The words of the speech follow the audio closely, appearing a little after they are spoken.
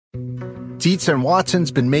Dietz and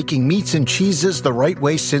Watson's been making meats and cheeses the right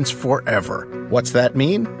way since forever. What's that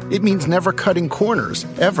mean? It means never cutting corners,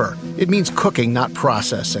 ever. It means cooking, not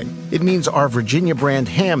processing. It means our Virginia brand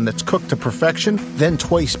ham that's cooked to perfection, then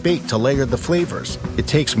twice baked to layer the flavors. It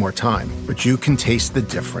takes more time, but you can taste the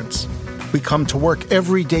difference. We come to work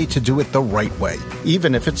every day to do it the right way,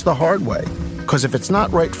 even if it's the hard way. Because if it's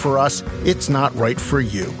not right for us, it's not right for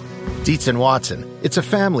you. Dietz and Watson, it's a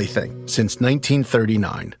family thing since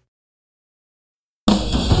 1939.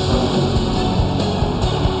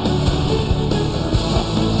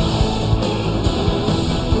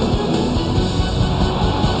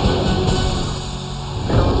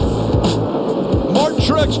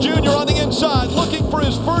 Truex Jr. on the inside, looking for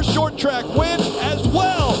his first short track win, as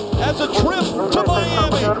well as a trip to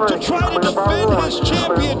Miami to try to defend his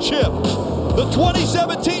championship. The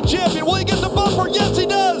 2017 champion, will he get the bumper? Yes, he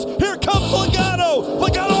does. Here comes Logano.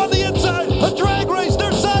 Logano on the inside, a drag race,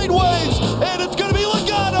 they're sideways, and it's going to be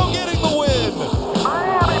Logano getting the win.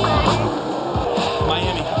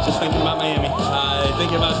 Miami, just thinking about Miami.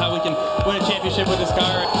 Thinking about how we can win a championship with this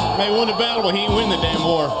car. May win the battle, but he ain't win the damn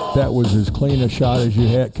war. That was as clean a shot as you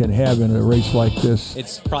can have in a race like this.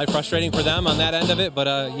 It's probably frustrating for them on that end of it, but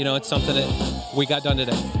it's something that we got done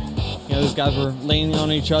today. Those guys were leaning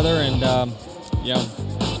on each other, and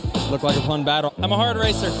looked like a fun battle. I'm a hard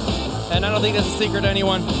racer, and I don't think that's a secret to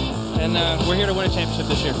anyone. And we're here to win a championship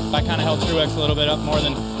this year. I kind of held Truex a little bit up more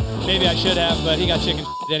than maybe I should have, but he got chicken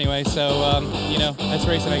anyway, so, that's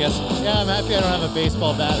racing, I guess. Yeah, I'm happy I don't have a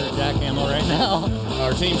baseball bat or a jackhammer right now.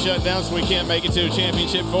 Our team shut down, so we can't make it to a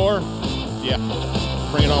championship 4. Yeah,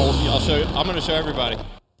 bring it on. I'll show you. I'm going to show everybody.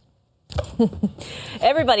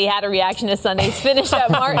 Everybody had a reaction to Sunday's finish at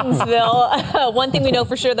Martinsville. One thing we know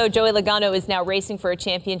for sure, though, Joey Logano is now racing for a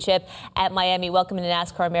championship at Miami. Welcome to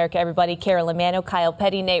NASCAR America, everybody. Carolyn Mano, Kyle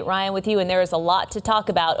Petty, Nate Ryan with you, and there is a lot to talk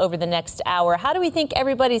about over the next hour. How do we think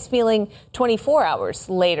everybody's feeling 24 hours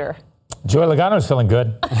later? Joey Logano's feeling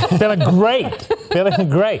good. Feeling great. Feeling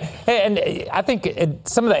great. And I think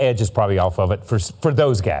some of the edge is probably off of it for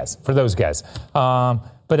those guys.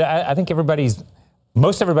 But I think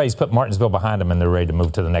most everybody's put Martinsville behind them and they're ready to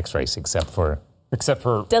move to the next race except for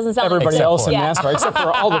doesn't sound everybody like else in NASCAR, except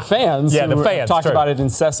for all the fans who talked true. about it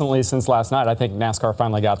incessantly since last night. I think NASCAR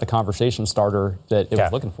finally got the conversation starter that it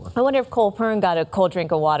was looking for. I wonder if Cole Pearn got a cold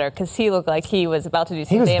drink of water because he looked like he was about to do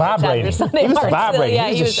some damage after Sunday. He was vibrating. Yeah,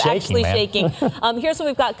 he was shaking, actually man. shaking. Here's what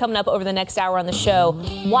we've got coming up over the next hour on the show.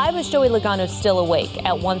 Why was Joey Logano still awake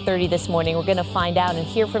at 1:30 this morning? We're going to find out and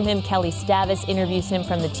hear from him. Kelly Stavis interviews him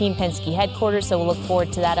from the Team Penske headquarters, so we'll look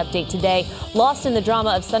forward to that update today. Lost in the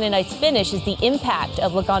drama of Sunday night's finish is the impact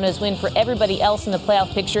of Logano's win for everybody else in the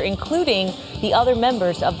playoff picture, including the other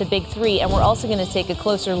members of the Big Three. And we're also going to take a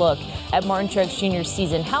closer look at Martin Truex Jr.'s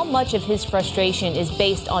season. How much of his frustration is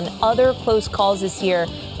based on other close calls this year?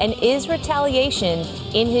 And is retaliation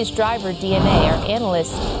in his driver DNA? Our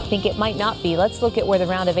analysts think it might not be. Let's look at where the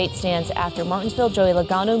round of 8 stands after Martinsville. Joey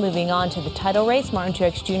Logano moving on to the title race. Martin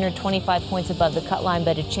Truex Jr. 25 points above the cut line,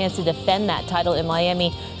 but a chance to defend that title in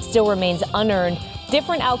Miami still remains unearned.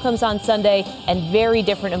 Different outcomes on Sunday and very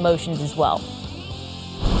different emotions as well.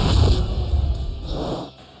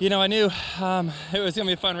 I knew it was going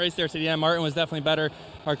to be a fun race there to the end. Martin was definitely better.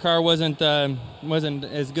 Our car wasn't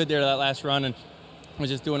as good there that last run, and I was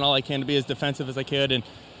just doing all I can to be as defensive as I could. And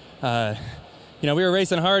we were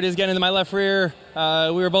racing hard. He was getting into my left rear.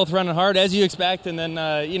 We were both running hard, as you expect. And then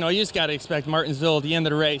you just got to expect Martinsville at the end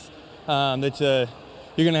of the race that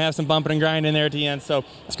you're going to have some bumping and grinding there at the end. So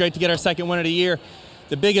it's great to get our second win of the year,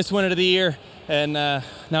 the biggest win of the year, and now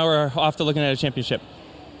we're off to looking at a championship.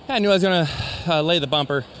 I knew I was going to lay the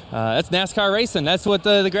bumper. That's NASCAR racing. That's what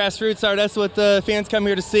the grassroots are. That's what the fans come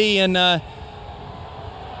here to see. And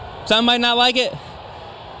some might not like it,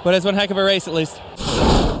 but it's one heck of a race at least.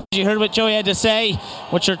 You heard what Joey had to say.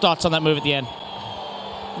 What's your thoughts on that move at the end?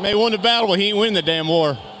 He may win the battle, but he ain't win the damn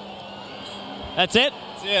war. That's it?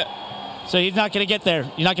 That's it. So he's not going to get there.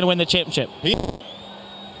 You're not going to win the championship.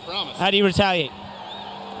 Promise. How do you retaliate?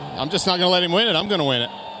 I'm just not going to let him win it. I'm going to win it.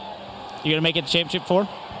 You're going to make it the championship 4?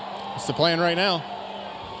 It's the plan right now.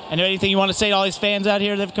 And anything you want to say to all these fans out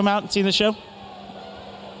here that have come out and seen the show?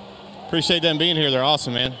 Appreciate them being here. They're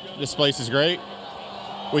awesome, man. This place is great.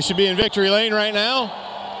 We should be in victory lane right now.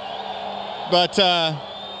 But,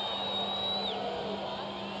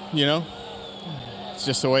 it's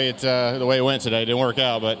just the way it went today. It didn't work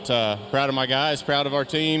out. But proud of my guys, proud of our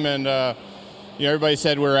team. And, everybody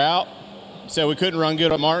said we're out. Said we couldn't run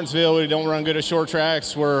good at Martinsville. We don't run good at short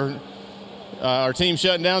tracks. Our team's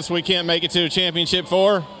shutting down, so we can't make it to a championship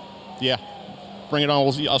 4. Yeah. Bring it on.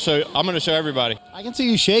 I'm going to show everybody. I can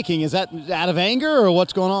see you shaking. Is that out of anger or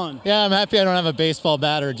what's going on? Yeah, I'm happy I don't have a baseball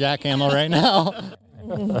bat or a jackhammer right now.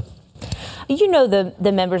 You know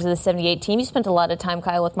the members of the 78 team. You spent a lot of time,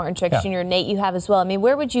 Kyle, with Martin Truex Jr. Nate, you have as well. I mean,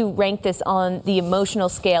 where would you rank this on the emotional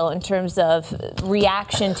scale in terms of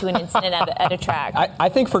reaction to an incident at a track? I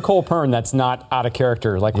think for Cole Pearn, that's not out of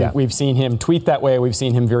character. Like we've seen him tweet that way. We've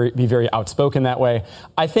seen him be very outspoken that way.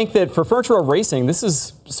 I think that for Furniture Row Racing, this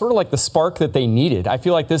is sort of like the spark that they needed. I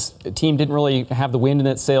feel like this team didn't really have the wind in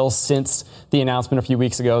its sails since the announcement a few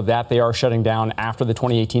weeks ago that they are shutting down after the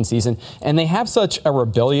 2018 season. And they have such a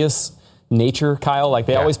rebellious nature, Kyle. Like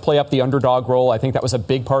they always play up the underdog role. I think that was a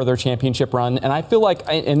big part of their championship run. And I feel like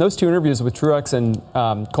in those two interviews with Truex and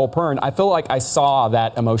Cole Pearn, I feel like I saw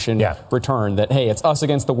that emotion return. That hey, it's us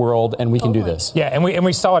against the world, and we can do this. Yeah, and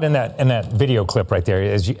we saw it in that video clip right there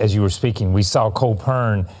as you were speaking. We saw Cole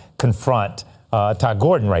Pearn confront Todd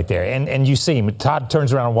Gordon right there, and you see him. Todd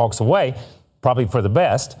turns around and walks away. Probably for the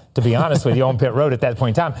best, to be honest with you, on pit road at that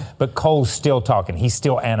point in time. But Cole's still talking. He's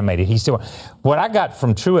still animated. What I got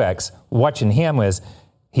from Truex watching him is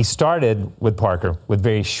he started with Parker with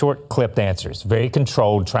very short, clipped answers, very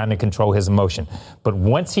controlled, trying to control his emotion. But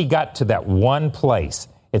once he got to that one place,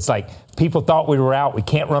 it's like people thought we were out. We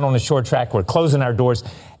can't run on the short track. We're closing our doors.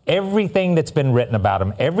 Everything that's been written about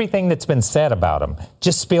him, everything that's been said about him,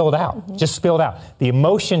 just spilled out. The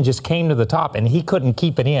emotion just came to the top, and he couldn't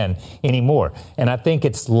keep it in anymore. And I think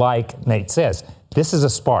it's like Nate says, this is a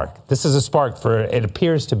spark. This is a spark it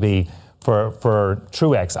appears to be for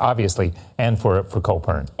Truex, obviously, and for Cole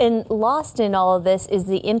Pearn. And lost in all of this is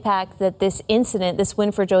the impact that this incident, this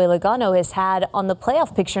win for Joey Logano, has had on the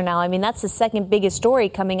playoff picture now. I mean, that's the second biggest story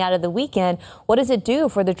coming out of the weekend. What does it do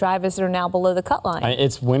for the drivers that are now below the cut line?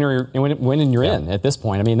 It's win and you're in at this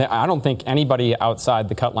point. I mean, I don't think anybody outside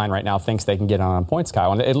the cut line right now thinks they can get on points,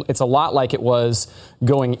 Kyle. And it's a lot like it was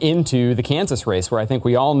going into the Kansas race, where I think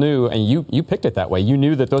we all knew, and you picked it that way, you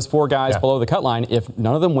knew that those four guys below the cut line, if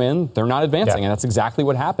none of them win, they're not advancing. And that's exactly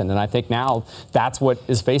what happened. And I think now that's what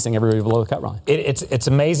is facing everybody below the cut line. It's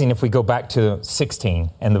amazing if we go back to 16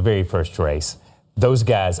 and the very first race. Those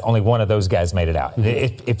guys, only one of those guys made it out.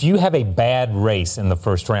 Mm-hmm. If you have a bad race in the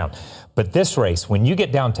first round, but this race, when you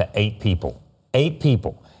get down to 8 people,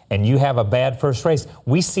 and you have a bad first race,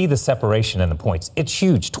 we see the separation in the points. It's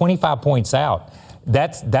huge, 25 points out.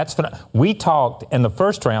 That's we talked in the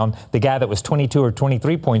first round, the guy that was 22 or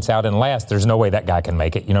 23 points out in last, there's no way that guy can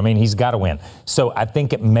make it. You know what I mean? He's got to win. So I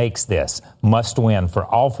think it makes this must win for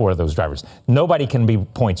all 4 of those drivers. Nobody can be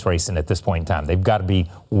points racing at this point in time. They've got to be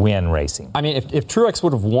win racing. I mean, if Truex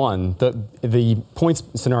would have won, the points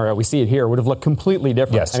scenario, we see it here, would have looked completely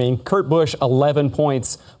different. Yes. I mean, Kurt Busch, 11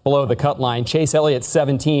 points below the cut line. Chase Elliott,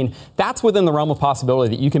 17. That's within the realm of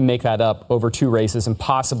possibility that you can make that up over 2 races and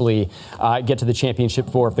possibly get to the championship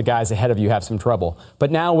 4 if the guys ahead of you have some trouble. But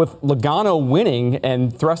now with Logano winning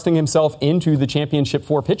and thrusting himself into the championship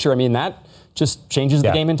 4 picture, I mean, that just changes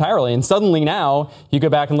the game entirely. And suddenly now you go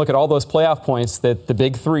back and look at all those playoff points that the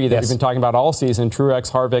big 3 that we've been talking about all season,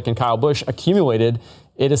 Truex, Harvick, and Kyle Busch, accumulated.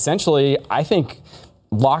 It essentially, I think,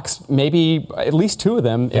 locks maybe at least 2 of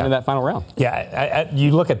them into that final round. Yeah,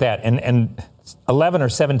 you look at that, and 11 or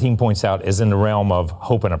 17 points out is in the realm of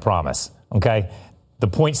hope and a promise, okay? The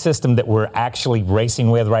point system that we're actually racing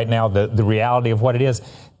with right now, the reality of what it is,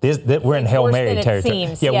 we're in Hail Mary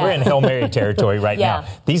territory. We're in Hail Mary territory right now.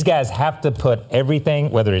 These guys have to put everything,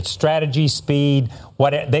 whether it's strategy, speed,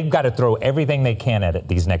 they've got to throw everything they can at it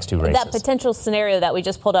these next 2 races. That potential scenario that we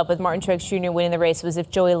just pulled up with Martin Truex Jr. winning the race was if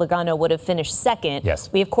Joey Logano would have finished second.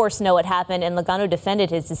 Yes. We, of course, know what happened, and Logano defended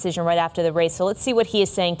his decision right after the race. So let's see what he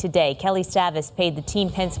is saying today. Kelly Stavis paid the Team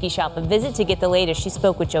Penske shop a visit to get the latest. She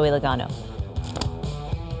spoke with Joey Logano.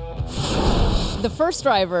 The first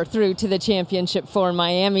driver through to the championship for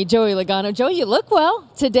Miami, Joey Logano. Joey, you look well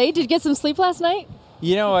today. Did you get some sleep last night?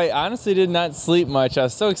 You know, I honestly did not sleep much. I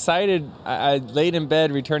was so excited. I laid in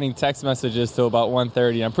bed returning text messages till about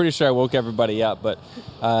 1:30. I'm pretty sure I woke everybody up, but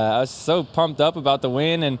I was so pumped up about the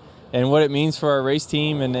win and what it means for our race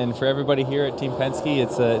team and for everybody here at Team Penske.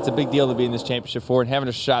 It's a big deal to be in this championship 4 and having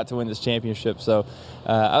a shot to win this championship. So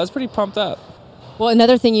I was pretty pumped up. Well,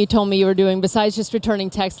 another thing you told me you were doing, besides just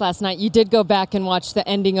returning text last night, you did go back and watch the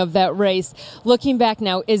ending of that race. Looking back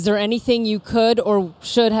now, is there anything you could or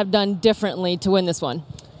should have done differently to win this one?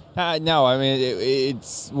 No, I mean,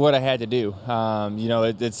 it's what I had to do.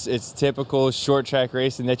 It's typical short track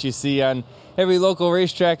racing that you see on local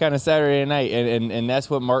racetrack on a Saturday night, and that's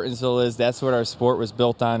what Martinsville is. That's what our sport was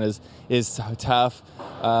built on, is tough,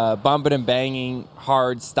 bumping and banging,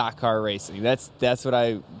 hard stock car racing. That's what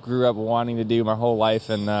I grew up wanting to do my whole life,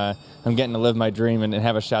 and I'm getting to live my dream and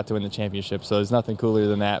have a shot to win the championship. So there's nothing cooler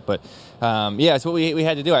than that. But it's what we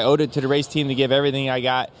had to do. I owed it to the race team to give everything I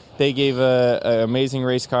got. They gave an amazing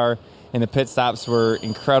race car, and the pit stops were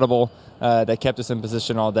incredible. That kept us in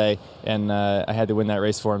position all day, and I had to win that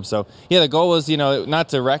race for him. So, the goal was, not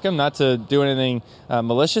to wreck him, not to do anything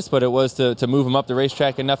malicious, but it was to move him up the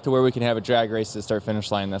racetrack enough to where we can have a drag race to start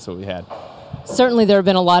finish line. That's what we had. Certainly there have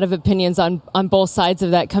been a lot of opinions on both sides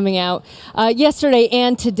of that coming out yesterday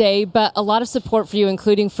and today, but a lot of support for you,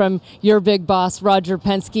 including from your big boss, Roger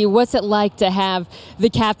Penske. What's it like to have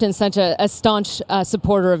the captain such a staunch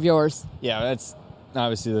supporter of yours? Yeah, that's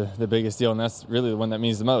obviously the biggest deal, and that's really the one that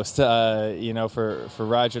means the most. For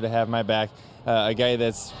Roger to have my back, a guy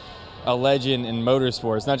that's a legend in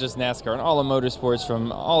motorsports, not just NASCAR, and all the motorsports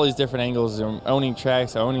from all these different angles, owning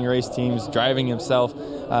tracks, owning race teams, driving himself,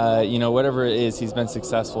 whatever it is, he's been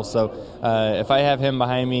successful. So if I have him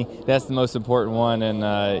behind me, that's the most important one, and,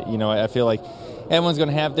 I feel like everyone's going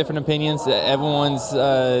to have different opinions. Everyone's,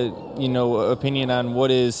 opinion on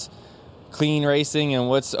what is clean racing and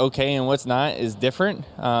what's okay and what's not is different.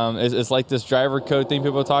 It's like this driver code thing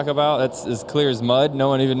people talk about. That's as clear as mud. No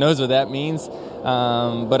one even knows what that means.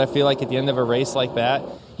 But I feel like at the end of a race like that,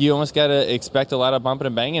 you almost got to expect a lot of bumping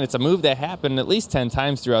and banging. It's a move that happened at least 10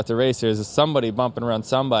 times throughout the race. There's somebody bumping around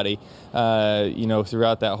somebody,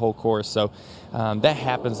 throughout that whole course. So that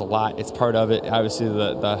happens a lot. It's part of it. Obviously,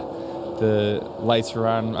 the lights are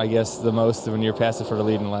on, I guess, the most when you're passing for the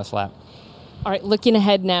lead in the last lap. All right, looking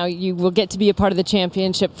ahead now, you will get to be a part of the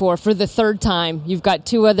championship for the third time. You've got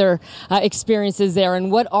 2 other experiences there,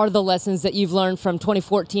 and what are the lessons that you've learned from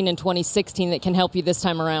 2014 and 2016 that can help you this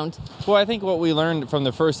time around? Well, I think what we learned from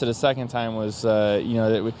the first to the second time was,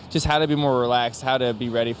 that just how to be more relaxed, how to be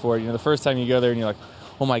ready for it. The first time you go there and you're like,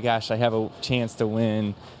 oh my gosh, I have a chance to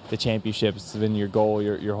win the championship. It's been your goal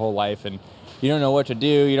your whole life, and you don't know what to do.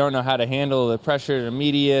 You don't know how to handle the pressure, the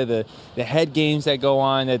media, the head games that go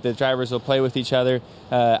on, that the drivers will play with each other.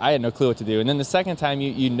 I had no clue what to do. And then the second time,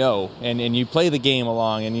 you know, and you play the game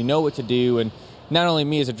along, and you know what to do. And not only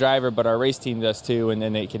me as a driver, but our race team does too, and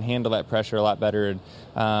then they can handle that pressure a lot better. And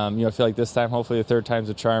I feel like this time, hopefully the third time's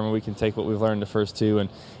a charm, and we can take what we've learned the first 2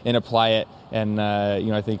 and apply it. And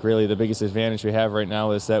I think really the biggest advantage we have right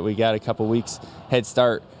now is that we got a couple weeks head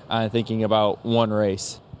start on thinking about one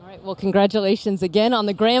race. Well, congratulations again on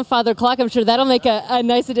the grandfather clock. I'm sure that'll make a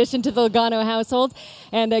nice addition to the Logano household.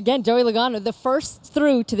 And again, Joey Logano, the first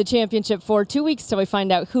through to the championship for 2 weeks till we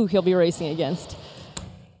find out who he'll be racing against.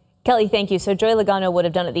 Kelly, thank you. So Joey Logano would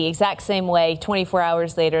have done it the exact same way 24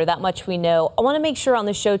 hours later. That much we know. I want to make sure on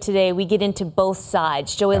the show today we get into both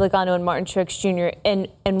sides, Joey Logano and Martin Truex Jr., and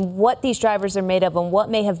what these drivers are made of and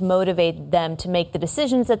what may have motivated them to make the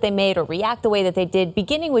decisions that they made or react the way that they did,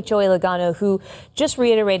 beginning with Joey Logano, who just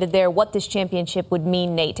reiterated there what this championship would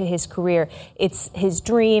mean, Nate, to his career. It's his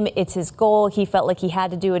dream. It's his goal. He felt like he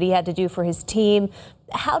had to do what he had to do for his team.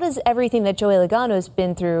 How does everything that Joey Logano has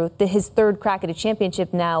been through, his third crack at a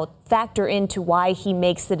championship now, factor into why he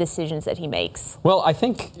makes the decisions that he makes? Well, I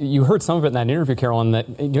think you heard some of it in that interview, Carolyn,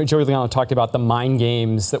 that Joey Logano talked about the mind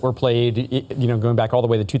games that were played, going back all the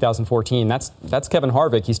way to 2014. That's Kevin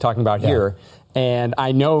Harvick he's talking about here. And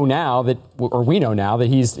I know now that, or we know now that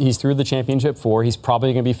he's through the championship 4. He's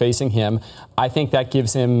probably going to be facing him. I think that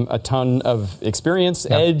gives him a ton of experience,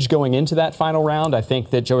 edge going into that final round. I think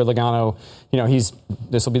that Joey Logano,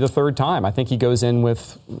 this will be the third time. I think he goes in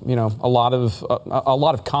with, a lot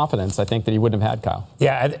of confidence. I think that he wouldn't have had, Kyle.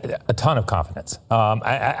 Yeah, a ton of confidence.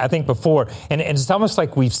 I think before, and it's almost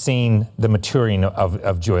like we've seen the maturing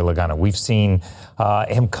of Joey Logano. We've seen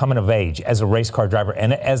him coming of age as a race car driver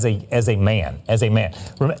and as a man.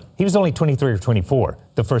 He was only 23 or 24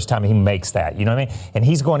 the first time he makes that, you know what I mean? And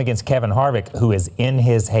he's going against Kevin Harvick, who is in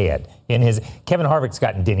his head. Kevin Harvick's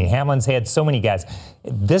gotten Denny Hamlin's head, so many guys.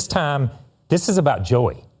 This time, this is about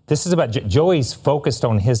Joey. This is about Joey's focused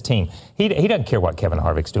on his team. He doesn't care what Kevin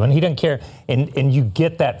Harvick's doing. He doesn't care, and you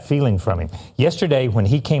get that feeling from him. Yesterday, when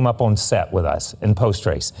he came up on set with us in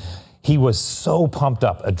post-race, he was so pumped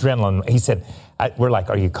up, adrenaline. He said, we're like,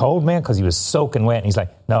 are you cold, man? Because he was soaking wet. And he's like,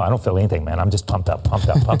 no, I don't feel anything, man. I'm just pumped up.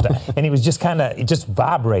 And he was just kind of just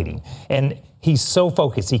vibrating. And he's so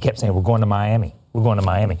focused. He kept saying, we're going to Miami. We're going to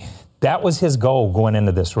Miami. That was his goal going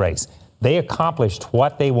into this race. They accomplished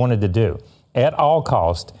what they wanted to do. At all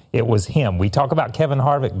cost, it was him. We talk about Kevin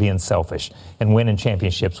Harvick being selfish and winning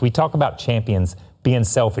championships. We talk about champions being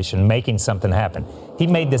selfish and making something happen. He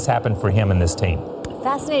made this happen for him and this team.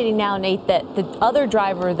 Fascinating now, Nate, that the other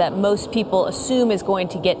driver that most people assume is going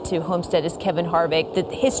to get to Homestead is Kevin Harvick. The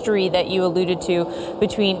history that you alluded to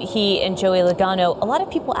between he and Joey Logano. A lot of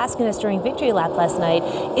people asking us during Victory Lap last night,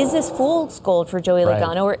 is this fool's gold for Joey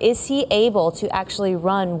Logano, or is he able to actually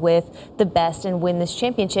run with the best and win this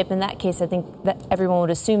championship? In that case, I think that everyone would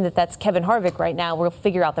assume that that's Kevin Harvick right now. We'll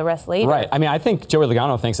figure out the rest later. Right. I mean, I think Joey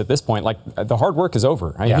Logano thinks at this point, like, the hard work is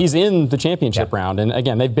over. I mean, he's in the championship round. And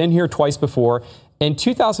again, they've been here twice before. In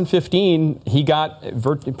 2015, he got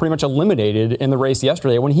pretty much eliminated in the race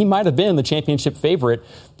yesterday when he might have been the championship favorite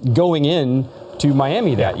going in to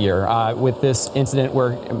Miami that year with this incident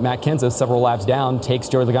where Matt Kenseth, several laps down, takes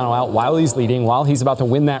Joey Logano out while he's leading, while he's about to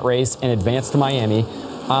win that race and advance to Miami.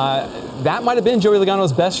 That might have been Joey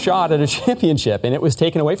Logano's best shot at a championship, and it was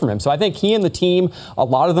taken away from him. So I think he and the team, a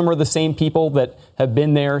lot of them are the same people that have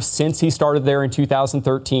been there since he started there in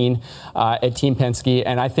 2013 at Team Penske,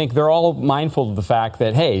 and I think they're all mindful of the fact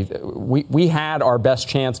that, hey, we had our best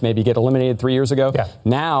chance maybe get eliminated 3 years ago.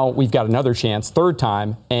 Now we've got another chance, third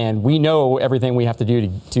time, and we know everything we have to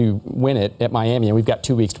do to win it at Miami, and we've got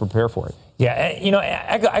 2 weeks to prepare for it. Yeah, you know,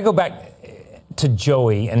 I go back to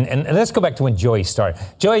Joey, and let's go back to when Joey started.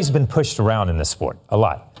 Joey's been pushed around in this sport a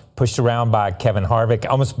lot. Pushed around by Kevin Harvick,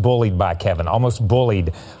 almost bullied by Kevin, almost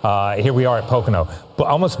bullied. Here we are at Pocono, but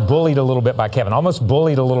almost bullied a little bit by Kevin, almost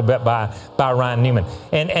bullied a little bit by Ryan Newman.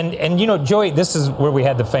 And you know, Joey, this is where we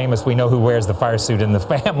had the famous, we know who wears the fire suit in the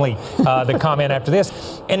family, the comment after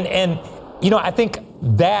this. And you know, I think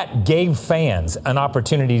that gave fans an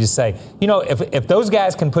opportunity to say, you know, if those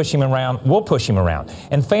guys can push him around, we'll push him around.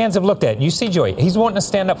 And fans have looked at it. You see Joey, he's wanting to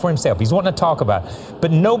stand up for himself. He's wanting to talk about it.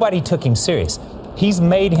 But nobody took him serious. He's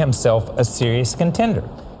made himself a serious contender.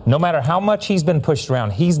 No matter how much he's been pushed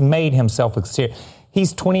around, he's made himself a serious.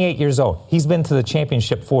 He's 28 years old. He's been to the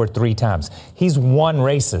championship 3 times. He's won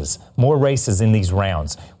races, more races in these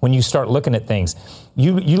rounds. When you start looking at things,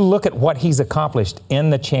 you look at what he's accomplished in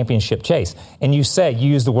the championship chase, and you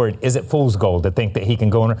use the word, is it fool's gold to think that he can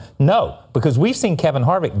go in? No, because we've seen Kevin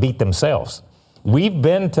Harvick beat themselves. We've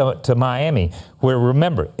been to Miami, where,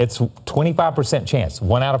 remember, it's 25% chance,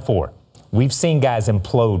 1 out of 4. We've seen guys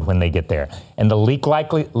implode when they get there. And the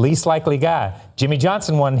least likely guy, Jimmy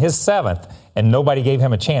Johnson, won his 7th, and nobody gave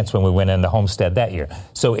him a chance when we went into Homestead that year.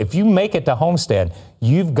 So if you make it to Homestead,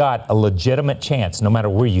 you've got a legitimate chance no matter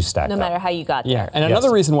where you stack up. No matter how you got there. Yeah, and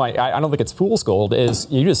another reason why I don't think it's fool's gold is,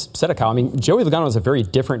 you just said it, Kyle. I mean, Joey Logano is a very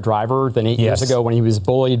different driver than 8 years ago when he was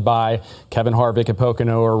bullied by Kevin Harvick at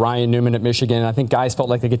Pocono or Ryan Newman at Michigan. I think guys felt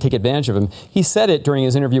like they could take advantage of him. He said it during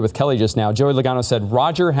his interview with Kelly just now. Joey Logano said,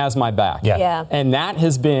 Roger has my back. Yeah. And that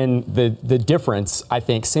has been the difference, I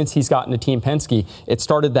think, since he's gotten to Team Penske. It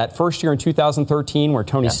started that first year in 2013 where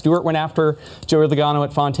Tony Stewart went after Joey Logano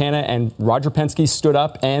at Fontana, and Roger Penske stood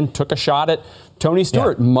up and took a shot at Tony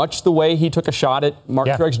Stewart, much the way he took a shot at Mark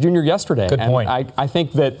Truex Jr. yesterday. Good point. I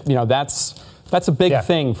think that, you know, that's a big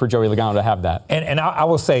thing for Joey Logano to have that. And I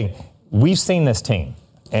will say, we've seen this team,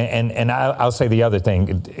 and I'll say the other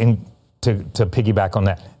thing, to piggyback on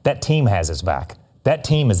that team has his back. That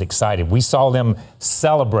team is excited. We saw them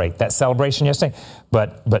celebrate that celebration yesterday,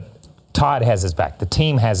 but Todd has his back. The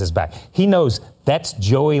team has his back. He knows that's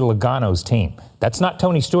Joey Logano's team. That's not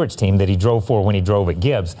Tony Stewart's team that he drove for when he drove at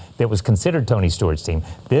Gibbs that was considered Tony Stewart's team.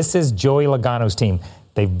 This is Joey Logano's team.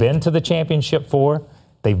 They've been to the championship 4.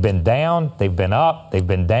 They've been down, they've been up, they've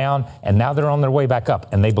been down, and now they're on their way back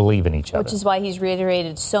up, and they believe in each other. Which is why he's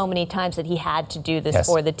reiterated so many times that he had to do this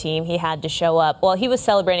for the team. He had to show up. Well, he was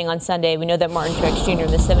celebrating on Sunday. We know that Martin Truex Jr.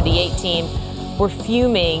 and the 78 team were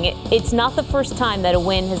fuming. It's not the first time that a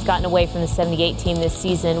win has gotten away from the 78 team this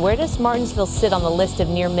season. Where does Martinsville sit on the list of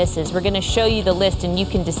near misses? We're going to show you the list, and you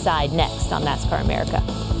can decide next on NASCAR America.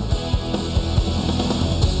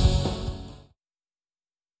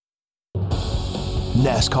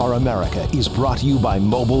 NASCAR America is brought to you by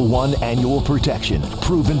Mobil 1 Annual Protection.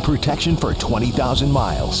 Proven protection for 20,000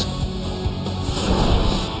 miles.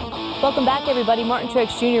 Welcome back, everybody. Martin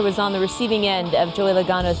Truex Jr. was on the receiving end of Joey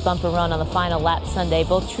Logano's bumper run on the final lap Sunday.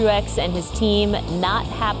 Both Truex and his team not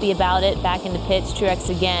happy about it. Back in the pits, Truex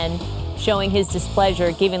again showing his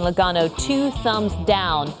displeasure, giving Logano 2 thumbs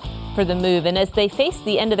down for the move. And as they face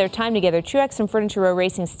the end of their time together, Truex and Furniture Row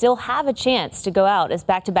Racing still have a chance to go out as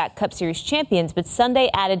back-to-back Cup Series champions, but Sunday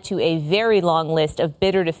added to a very long list of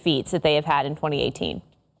bitter defeats that they have had in 2018.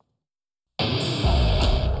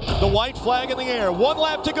 The white flag in the air. 1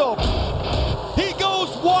 lap to go. He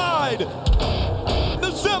goes wide.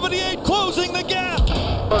 The 78 closing the gap.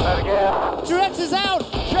 Truex is out.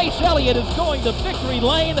 Chase Elliott is going to victory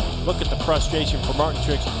lane. Look at the frustration for Martin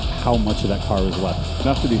Truex. How much of that car was left?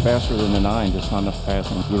 Enough to be faster than the 9, just not enough to pass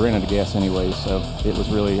him. We ran out of gas anyway, so it was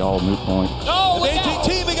really all moot point. Oh, the 18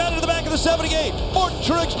 team got into the back of the 78. Martin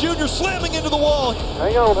Truex Jr. slamming into the wall.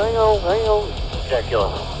 Hang on.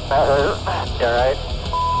 Ridiculous. That hurt. You all right?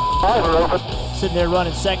 Eyes are open. Sitting there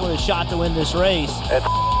running second with a shot to win this race.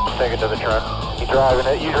 Take it to the truck. You driving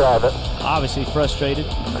it, you drive it. Obviously frustrated.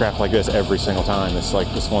 Crap like this every single time. It's like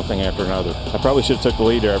just one thing after another. I probably should have took the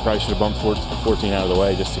lead there. I probably should have bumped 14 out of the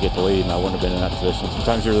way just to get the lead, and I wouldn't have been in that position.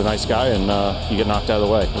 Sometimes you're the nice guy, and you get knocked out of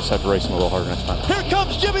the way. Just have to race him a little harder next time. Here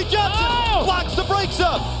comes Jimmy Johnson. Blocks the brakes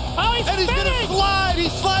up. Oh, he's going to slide. He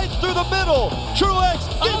slides through the middle. Truex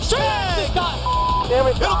gets tagged.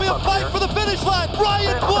 It'll be a fight for the finish line.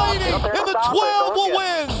 Ryan Blaney in the 12 will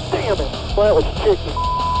win. Damn it. Well, that was tricky.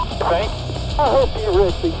 I hope you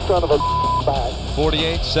wrecked these son of a back.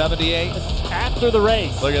 48-78. After the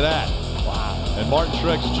race. Look at that. Wow. And Martin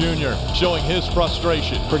Truex Jr. showing his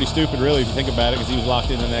frustration. Pretty stupid, really, if you think about it, because he was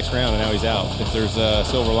locked in the next round, and now he's out. If there's a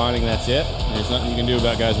silver lining, that's it. There's nothing you can do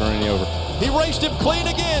about guys running you over. He raced him clean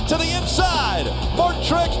again to the inside. Martin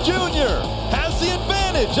Truex Jr. has the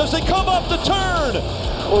advantage as they come up the turn.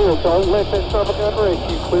 Clear, don't let that son of a gun race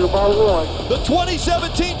you. Clear by 1. The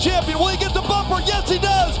 2017 champion, will he get the bumper? Yes, he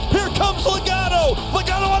does. Here comes Logano.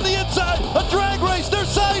 Logano on the inside. A drag race. They're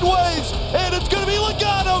sideways. And it's going to be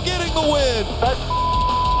Logano getting the win.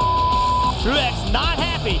 Truex not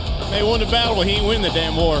happy. They won the battle, but he ain't win the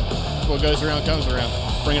damn war. What goes around comes around.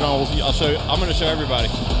 Bring it on. I'll show you. I'm going to show everybody.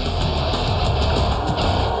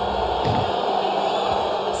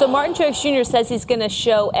 So Martin Truex Jr. says he's going to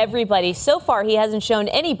show everybody. So far, he hasn't shown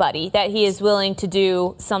anybody that he is willing to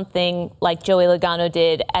do something like Joey Logano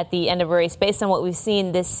did at the end of a race, based on what we've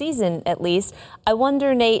seen this season, at least. I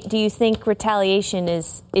wonder, Nate, do you think retaliation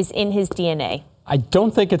is in his DNA? I don't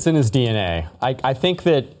think it's in his DNA. I think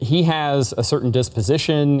that he has a certain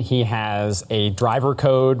disposition. He has a driver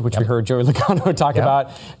code, which we heard Joey Logano talk about.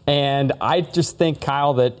 And I just think,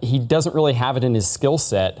 Kyle, that he doesn't really have it in his skill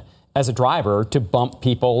set as a driver to bump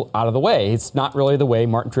people out of the way. It's not really the way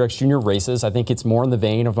Martin Truex Jr. races. I think it's more in the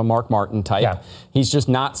vein of a Mark Martin type. Yeah. He's just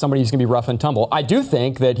not somebody who's going to be rough and tumble. I do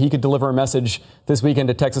think that he could deliver a message this weekend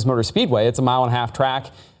at Texas Motor Speedway. It's a 1.5 mile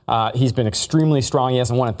track. He's been extremely strong. He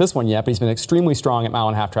hasn't won at this one yet, but he's been extremely strong at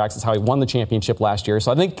 1.5 mile tracks. That's how he won the championship last year. So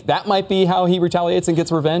I think that might be how he retaliates and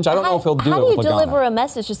gets revenge. I don't know if he'll do it with Logano. How do you deliver a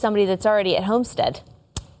message to somebody that's already at Homestead?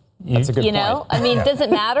 That's a good point. You know? I mean, does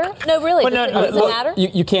it matter? No, really. Does it matter?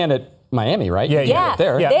 You can at Miami, right? Yeah.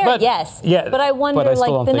 There. Yes. But I wonder,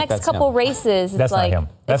 like, the next couple races, it's like,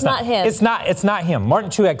 it's not him. It's not him.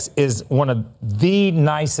 Martin Truex is one of the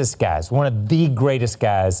nicest guys, one of the greatest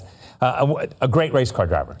guys, a great race car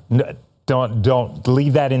driver. Don't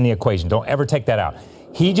leave that in the equation. Don't ever take that out.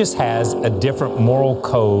 He just has a different moral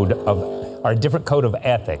code or a different code of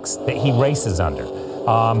ethics that he races under.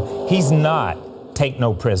 He's not take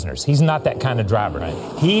no prisoners. He's not that kind of driver.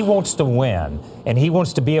 Right. He wants to win, and he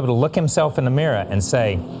wants to be able to look himself in the mirror and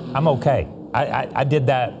say, I'm okay. I did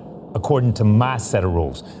that according to my set of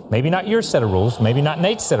rules. Maybe not your set of rules, maybe not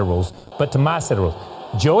Nate's set of rules, but to my set of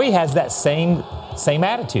rules. Joey has that same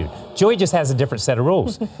attitude. Joey just has a different set of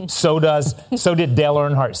rules. So did Dale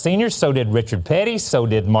Earnhardt Sr., so did Richard Petty, so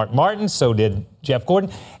did Mark Martin, so did Jeff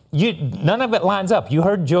Gordon. None of it lines up. You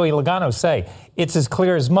heard Joey Logano say, it's as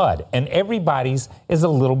clear as mud, and everybody's is a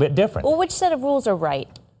little bit different. Well, which set of rules are right?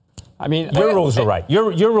 I mean, your rules are right.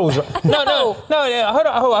 Your rules are no.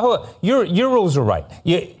 Hold on. Your rules are right.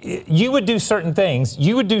 You would do certain things.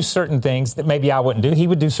 You would do certain things that maybe I wouldn't do. He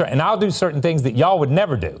would do certain, and I'll do certain things that y'all would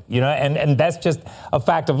never do. You know, and that's just a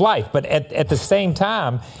fact of life. But at the same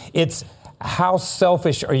time, it's how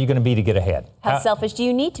selfish are you going to be to get ahead? How selfish do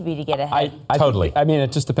you need to be to get ahead? Totally. I mean,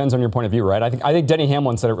 it just depends on your point of view, right? I think Denny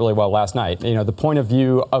Hamlin said it really well last night. You know, the point of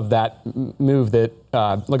view of that move that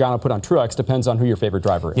Logano put on Truex depends on who your favorite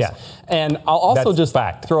driver is. Yeah. And I'll also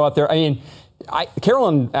throw out there, I mean,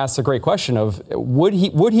 Carolyn asks a great question of would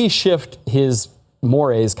he shift his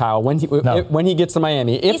mores, Kyle, when he gets to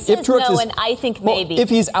Miami? He says no, and I think maybe. If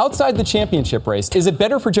he's outside the championship race, is it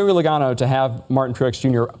better for Joey Logano to have Martin Truex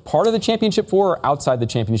Jr. part of the championship four or outside the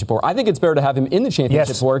championship four? I think it's better to have him in the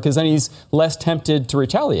championship four because then he's less tempted to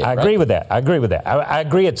retaliate. I agree with that. I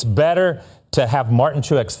agree it's better to have Martin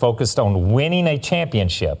Truex focused on winning a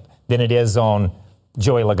championship than it is on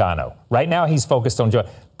Joey Logano. Right now he's focused on Joey.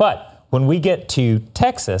 But when we get to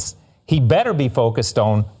Texas, he better be focused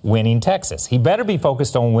on winning Texas. He better be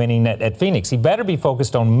focused on winning at Phoenix. He better be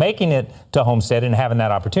focused on making it to Homestead and having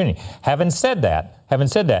that opportunity. Having said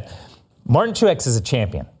that, Martin Truex is a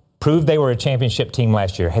champion. proved they were a championship team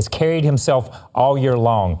last year, has carried himself all year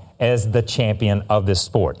long as the champion of this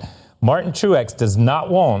sport. Martin Truex does not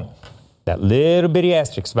want that little bitty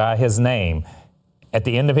asterisk by his name at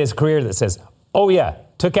the end of his career that says, oh yeah,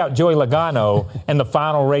 took out Joey Logano in the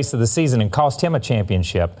final race of the season and cost him a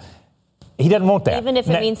championship. He doesn't want that. Even if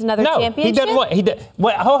it means another championship? He doesn't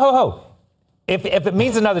want. Ho. If it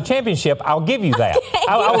means another championship, I'll give you that.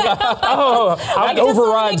 That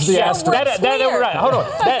overrides the asterisk. That overrides. Hold on.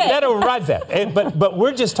 That overrides that. But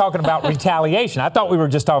we're just talking about retaliation. I thought we were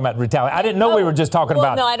just talking about retaliation. I didn't know we were just talking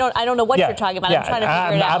about. No, I don't know what you're talking about. I'm trying to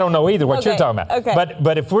figure it out. I don't know either what you're talking about. Okay.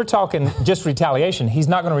 But if we're talking just retaliation, he's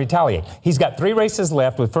not going to retaliate. He's got 3 races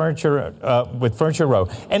left with Furniture Row,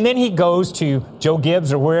 and then he goes to Joe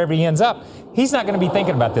Gibbs or wherever he ends up. He's not going to be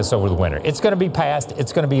thinking about this over the winter. It's going to be past.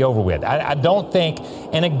 It's going to be over with. I don't think,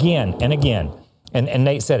 and again, and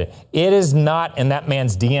Nate said it, it is not in that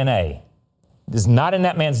man's DNA. It is not in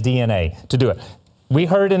that man's DNA to do it. We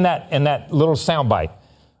heard in that little soundbite,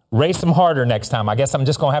 race him harder next time. I guess I'm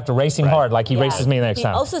just going to have to race him hard like he races me next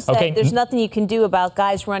time. He also said there's nothing you can do about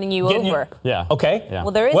guys running you over. Okay. Yeah.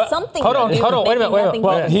 Well, there is something. Hold on. Wait a minute.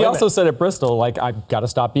 Well, he also said at Bristol, like, I've got to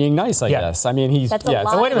stop being nice, I guess. I mean, That's a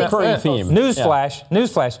lot. Wait a minute. Recurring theme.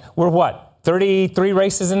 Newsflash. We're what? 33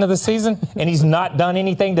 races into the season, and he's not done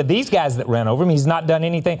anything to these guys that ran over him. He's not done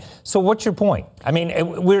anything. So what's your point? I mean,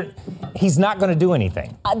 he's not going to do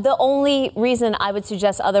anything. The only reason I would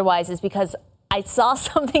suggest otherwise is because I saw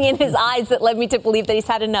something in his eyes that led me to believe that he's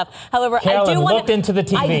had enough. However, Carolyn looked into the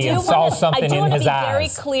TV and saw something in his eyes. Very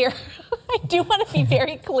clear. I do want to be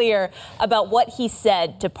very clear about what he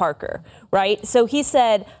said to Parker, right? So he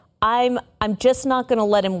said, I'm just not going to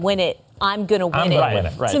let him win it. I'm going to win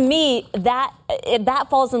it. Right. To me, that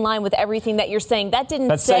falls in line with everything that you're saying. That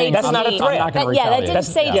didn't say to me. That's not a threat. That didn't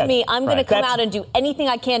say to me, I'm going to come out and do anything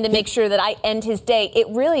I can to make sure that I end his day. It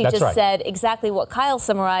really just said exactly what Kyle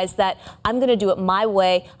summarized, that I'm going to do it my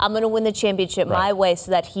way. I'm going to win the championship my way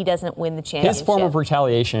so that he doesn't win the championship. His form of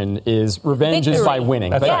retaliation is revenge is by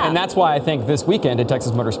winning. And that's why I think this weekend at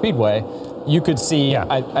Texas Motor Speedway, you could see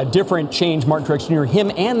a different change, Martin Truex Jr.,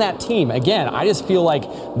 him and that team. Again, I just feel like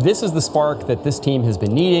this is the spark that this team has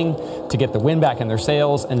been needing to get the win back in their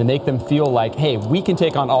sails and to make them feel like, hey, we can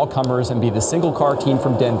take on all comers and be the single car team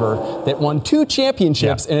from Denver that won 2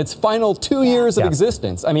 championships in its final 2 years of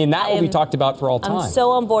existence. I mean, that will be talked about for all time. I'm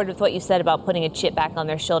so on board with what you said about putting a chip back on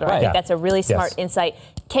their shoulder. I think that's a really smart insight.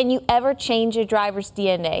 Can you ever change a driver's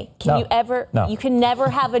DNA? Can you ever? No. You can never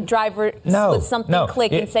have a driver with something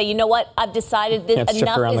click and say, you know what? I've decided this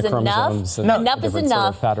enough is enough. Enough is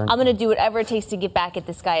enough. I'm going to do whatever it takes to get back at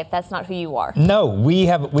this guy if that's not who you are. No, we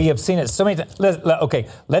have seen it so many times.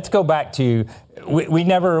 Let's go back to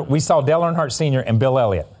we saw Dale Earnhardt Sr. and Bill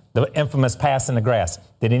Elliott, the infamous pass in the grass.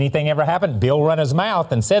 Did anything ever happen? Bill run his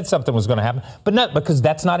mouth and said something was going to happen, but not because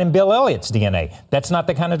that's not in Bill Elliott's DNA. That's not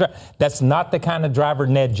the kind of driver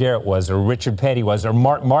Ned Jarrett was, or Richard Petty was, or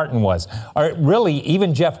Mark Martin was, or really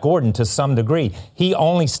even Jeff Gordon to some degree. He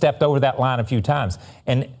only stepped over that line a few times,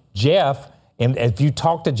 and Jeff. And if you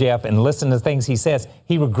talk to Jeff and listen to things he says,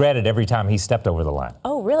 he regretted every time he stepped over the line.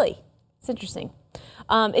 Oh, really? It's interesting.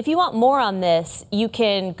 If you want more on this, you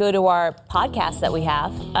can go to our podcast that we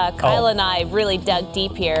have. Kyle and I really dug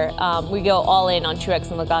deep here. We go all in on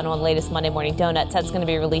Truex and Logano on the latest Monday Morning Donuts. That's going to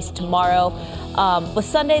be released tomorrow. Was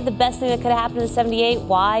Sunday the best thing that could have happened in 78?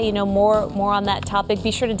 Why? More on that topic.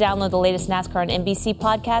 Be sure to download the latest NASCAR and NBC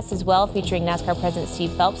podcast as well, featuring NASCAR President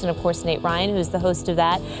Steve Phelps and, of course, Nate Ryan, who's the host of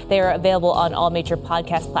that. They are available on all major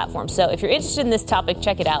podcast platforms. So if you're interested in this topic,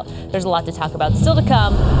 check it out. There's a lot to talk about. Still to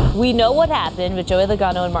come, we know what happened with Joey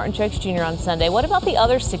Logano and Martin Truex Jr. on Sunday. What about the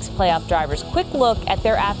other 6 playoff drivers? Quick look at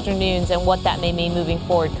their afternoons and what that may mean moving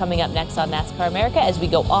forward, coming up next on NASCAR America as we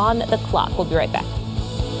go on the clock. We'll be right back.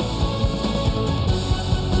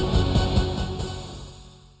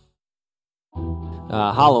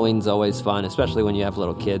 Halloween's always fun, especially when you have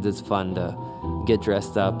little kids. It's fun to get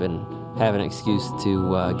dressed up and have an excuse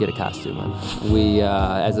to get a costume on. We,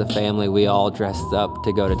 as a family, we all dressed up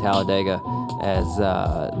to go to Talladega as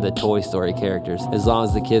the Toy Story characters. As long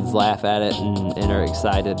as the kids laugh at it and are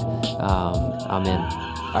excited, I'm in.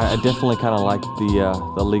 I definitely kind of like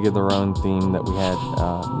the League of Their Own theme that we had,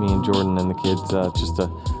 me and Jordan and the kids, just a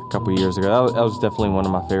couple years ago. That was definitely one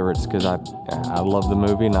of my favorites because I love the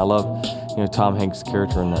movie and I love Tom Hanks'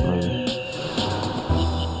 character in that movie.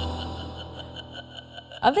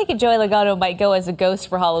 I'm thinking Joey Logano might go as a ghost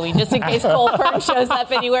for Halloween, just in case Cole Pearn shows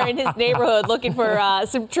up anywhere in his neighborhood looking for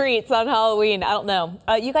some treats on Halloween. I don't know.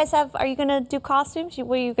 You guys are you going to do costumes?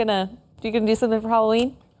 What are you going to do something for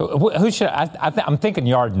Halloween? Who should I'm thinking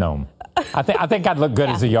Yard Gnome. I think I'd look good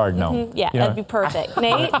as a yard gnome. Mm-hmm. Yeah, that'd be perfect.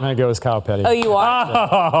 Nate? I'm going to go as Kyle Petty. Oh, you are?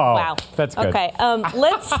 Wow. That's good. Okay,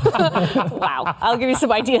 let's... wow. I'll give you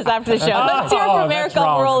some ideas after the show. Let's hear from Eric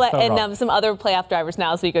Almirola and some other playoff drivers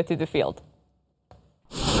now as we go through the field.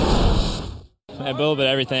 A little bit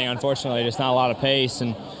of everything, unfortunately. Just not a lot of pace,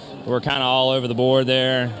 and we're kind of all over the board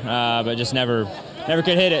there, but just never could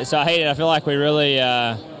hit it. So I hate it. I feel like we really,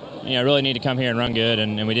 really need to come here and run good,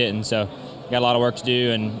 and we didn't. So got a lot of work to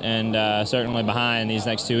do, and certainly behind these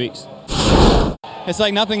next 2 weeks. It's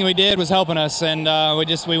like nothing we did was helping us, and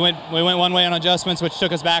we went one way on adjustments, which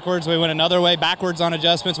took us backwards. We went another way backwards on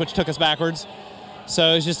adjustments, which took us backwards.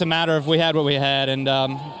 So it's just a matter of we had what we had, and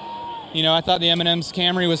I thought the M&M's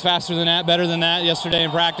Camry was faster than that, better than that yesterday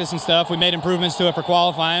in practice and stuff. We made improvements to it for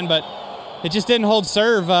qualifying, but it just didn't hold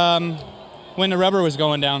serve when the rubber was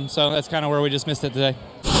going down. So that's kind of where we just missed it today.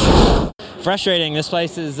 Frustrating. This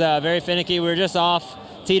place is very finicky. We were just off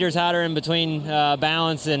teeter-totter in between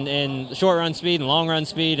balance and short run speed and long run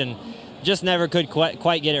speed, and just never could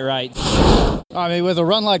quite get it right. I mean, with a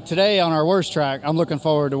run like today on our worst track, I'm looking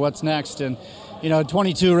forward to what's next. And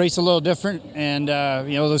 22 race a little different, and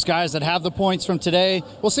those guys that have the points from today,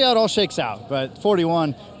 we'll see how it all shakes out. But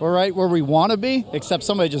 41, we're right where we want to be, except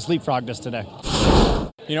somebody just leapfrogged us today.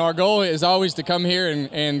 Our goal is always to come here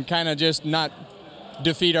and kind of just not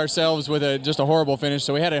defeat ourselves with just a horrible finish.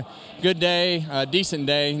 So we had a good day, a decent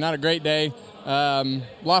day, not a great day.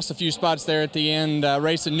 Lost a few spots there at the end.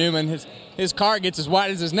 Racing Newman, his car gets as wide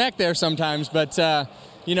as his neck there sometimes, but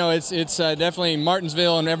it's definitely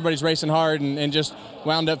Martinsville, and everybody's racing hard, and just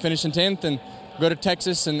wound up finishing 10th and go to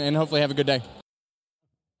Texas and hopefully have a good day.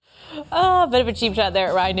 Oh, a bit of a cheap shot there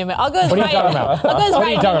at Ryan Newman. I'll go as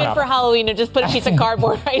Ryan Newman for Halloween and just put a piece of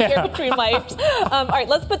cardboard right here between my ears. All right,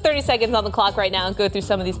 let's put 30 seconds on the clock right now and go through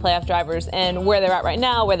some of these playoff drivers and where they're at right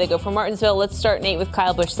now, where they go from Martinsville. Let's start, Nate, with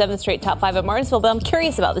Kyle Busch, 7th straight top 5 at Martinsville, but I'm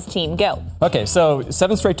curious about this team. Go. Okay, so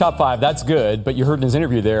 7th straight top 5, that's good, but you heard in his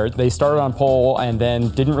interview there, they started on pole and then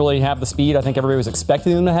didn't really have the speed I think everybody was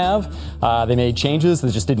expecting them to have. They made changes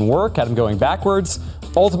that just didn't work, had them going backwards.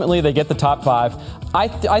 Ultimately, they get the top 5.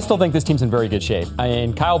 I still think this team's in very good shape. I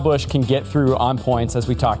mean, Kyle Busch can get through on points, as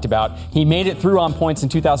we talked about. He made it through on points in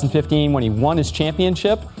 2015 when he won his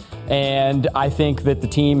championship. And I think that the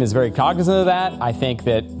team is very cognizant of that. I think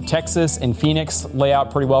that Texas and Phoenix lay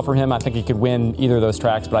out pretty well for him. I think he could win either of those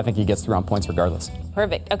tracks, but I think he gets through on points regardless.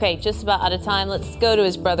 Perfect. Okay, just about out of time. Let's go to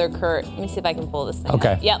his brother, Kurt. Let me see if I can pull this thing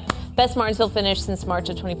Okay. up. Yep. Best Martinsville finish since March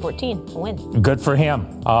of 2014. A win. Good for him.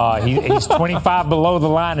 He's 25 below the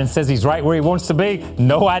line and says he's right where he wants to be.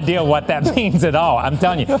 No idea what that means at all. I'm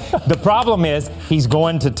telling you. The problem is he's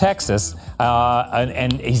going to Texas,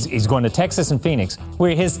 and he's going to Texas and Phoenix,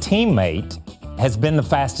 where his teammate has been the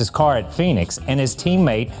fastest car at Phoenix, and his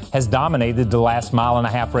teammate has dominated the last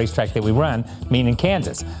mile-and-a-half racetrack that we run, meaning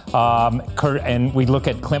Kansas. And we look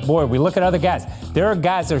at Clint Boyer, we look at other guys. There are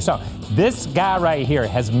guys that are strong. This guy right here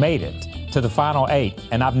has made it to the final 8,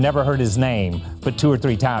 and I've never heard his name but 2 or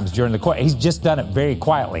 3 times during the course. He's just done it very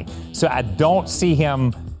quietly. So I don't see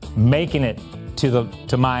him making it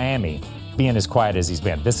to Miami being as quiet as he's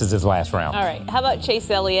been. This is his last round. All right. How about Chase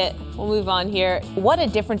Elliott? We'll move on here. What a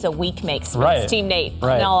difference a week makes for his team, Nate, in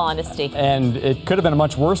all honesty. And it could have been a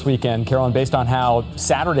much worse weekend, Carolyn, based on how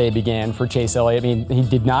Saturday began for Chase Elliott. I mean, he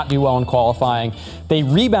did not do well in qualifying. They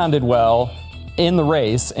rebounded well in the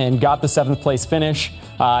race and got the 7th place finish.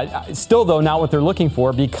 Still, though, not what they're looking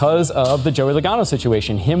for because of the Joey Logano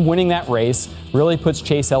situation. Him winning that race really puts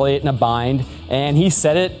Chase Elliott in a bind, and he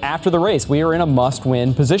said it after the race. We are in a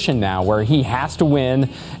must-win position now where he has to win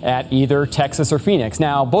at either Texas or Phoenix.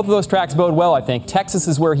 Now, both of those tracks bode well, I think. Texas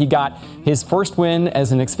is where he got his first win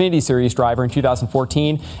as an Xfinity Series driver in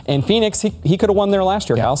 2014, and Phoenix, he could have won there last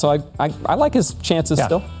year, Kyle, so I like his chances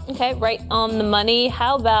still. Okay, right on the money.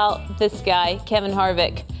 How about this guy, Kevin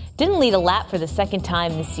Harvick? Didn't lead a lap for the 2nd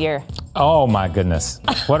time this year. Oh, my goodness.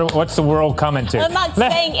 What's the world coming to? I'm not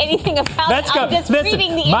saying anything about it. I'm just reading the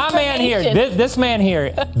information. My man here, this man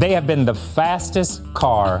here, they have been the fastest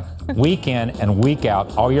car week in and week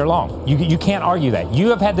out all year long. You can't argue that. You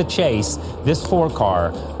have had to chase this 4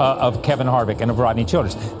 car of Kevin Harvick and of Rodney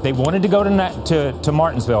Childers. They wanted to go to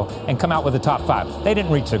Martinsville and come out with the top 5. They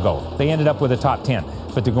didn't reach their goal. They ended up with a top 10.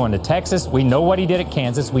 But they're going to Texas. We know what he did at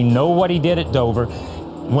Kansas. We know what he did at Dover.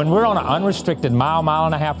 When we're on an unrestricted mile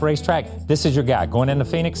and a half racetrack, this is your guy. Going into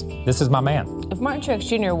Phoenix, this is my man. If Martin Truex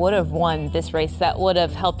Jr. would have won this race, that would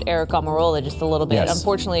have helped Aric Almirola just a little bit. Yes.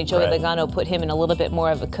 Unfortunately, Joey Logano put him in a little bit more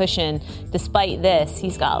of a cushion. Despite this,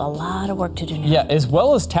 he's got a lot of work to do now. Yeah, as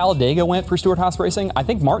well as Talladega went for Stewart-Haas Racing, I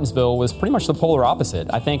think Martinsville was pretty much the polar opposite.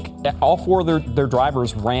 I think all four of their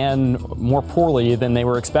drivers ran more poorly than they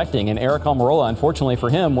were expecting, and Aric Almirola, unfortunately for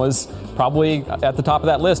him, was probably at the top of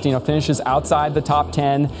that list. Finishes outside the top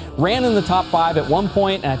 10, ran in the top 5 at one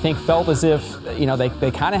point, and I think felt as if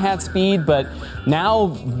they kind of had speed, but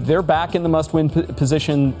now they're back in the must-win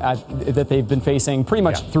position that they've been facing pretty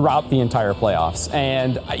much throughout the entire playoffs.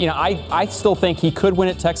 And I still think he could win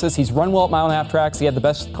at Texas. He's run well at mile-and-a-half tracks. He had the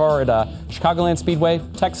best car at Chicagoland Speedway.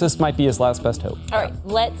 Texas might be his last best hope. All right,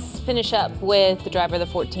 let's finish up with the driver of the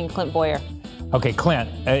 14, Clint Bowyer. Okay,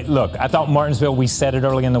 Clint, look, I thought Martinsville, we said it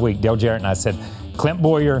early in the week, Dale Jarrett and I said, Clint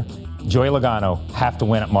Bowyer, Joey Logano have to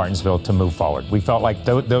win at Martinsville to move forward. We felt like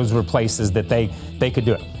those were places that they could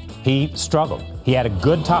do it. He struggled. He had a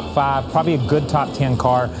good top 5, probably a good top 10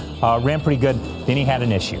 car, ran pretty good. Then he had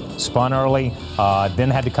an issue. Spun early, then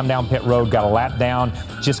had to come down pit road, got a lap down,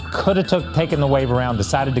 just could have taken the wave around,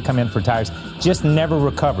 decided to come in for tires, just never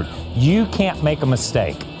recovered. You can't make a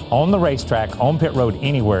mistake on the racetrack, on pit road,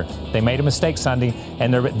 anywhere. They made a mistake Sunday,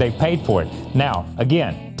 and they paid for it. Now,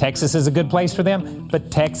 again, Texas is a good place for them,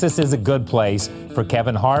 but Texas is a good place for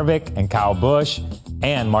Kevin Harvick and Kyle Busch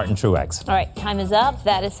and Martin Truex. All right, time is up.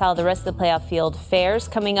 That is how the rest of the playoff field fares.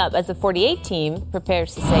 Coming up as the 48 team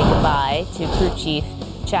prepares to say goodbye to crew chief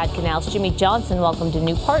Chad Canals. Jimmie Johnson welcomed a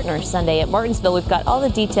new partner Sunday at Martinsville. We've got all the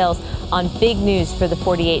details on big news for the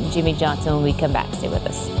 48 and Jimmie Johnson when we come back. Stay with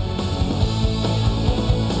us.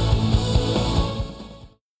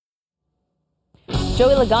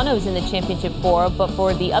 Joey Logano is in the championship four, but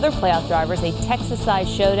for the other playoff drivers, a Texas-sized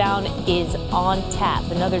showdown is on tap.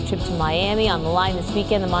 Another trip to Miami on the line this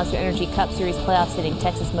weekend. The Monster Energy Cup Series playoffs hitting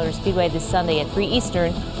Texas Motor Speedway this Sunday at 3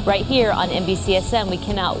 Eastern, right here on NBCSN. We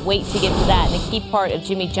cannot wait to get to that. And a key part of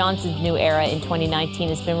Jimmie Johnson's new era in 2019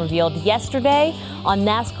 has been revealed yesterday on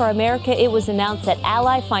NASCAR America. It was announced that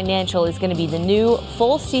Ally Financial is going to be the new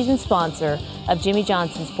full-season sponsor of Jimmie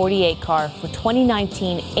Johnson's 48 car for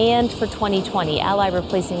 2019 and for 2020. Ally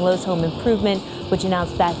replacing Lowe's Home Improvement, which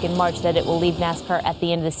announced back in March that it will leave NASCAR at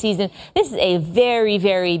the end of the season. This is a very,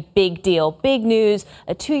 very big deal. Big news,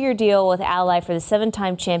 a 2-year deal with Ally for the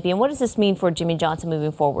 7-time champion. What does this mean for Jimmie Johnson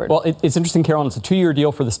moving forward? Well, it's interesting, Carolyn. It's a 2-year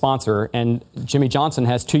deal for the sponsor, and Jimmie Johnson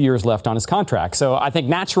has 2 years left on his contract. So I think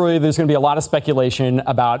naturally there's going to be a lot of speculation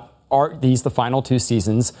about, are these the final 2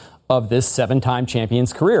 seasons of this 7-time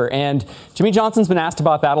champion's career? And Jimmie Johnson's been asked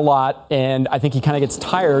about that a lot, and I think he kind of gets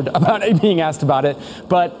tired about being asked about it.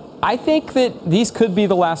 But I think that these could be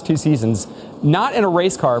the last 2 seasons, not in a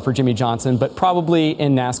race car for Jimmie Johnson, but probably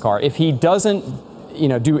in NASCAR. If he doesn't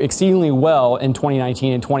do exceedingly well in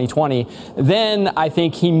 2019 and 2020, then I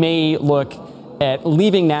think he may look at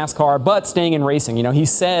leaving NASCAR, but staying in racing. He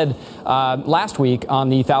said last week on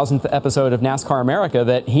the 1000th episode of NASCAR America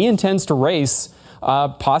that he intends to race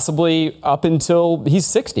possibly up until he's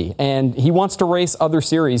 60. And he wants to race other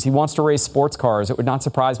series. He wants to race sports cars. It would not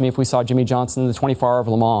surprise me if we saw Jimmie Johnson in the 24 Hour of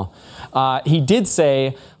Le Mans. He did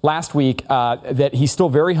say last week that he's still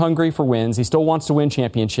very hungry for wins. He still wants to win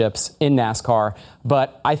championships in NASCAR.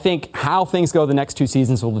 But I think how things go the next 2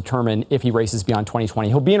 seasons will determine if he races beyond 2020.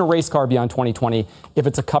 He'll be in a race car beyond 2020. If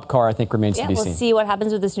it's a cup car, I think remains to be seen. We'll see what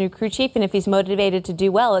happens with this new crew chief. And if he's motivated to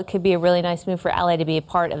do well, it could be a really nice move for Ally to be a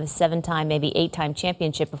part of a 7-time, maybe 8-time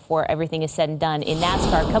championship before everything is said and done in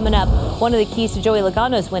NASCAR. Coming up, one of the keys to Joey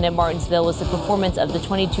Logano's win at Martinsville was the performance of the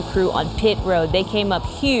 22 crew on pit road. They came up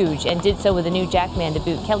huge and did so with a new Jackman to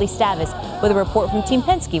boot. Kelly Stavis with a report from Team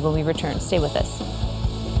Penske when we return. Stay with us.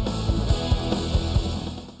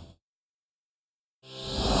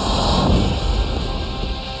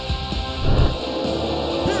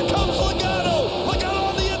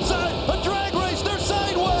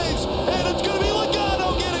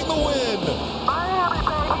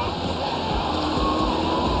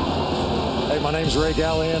 Ray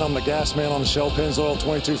Gallian. I'm the gas man on the Shell Pennzoil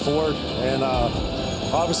 22 Ford, and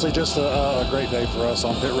obviously just a great day for us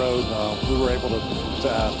on pit road. We were able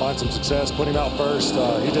to find some success, put him out first.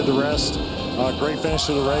 He did the rest. Great finish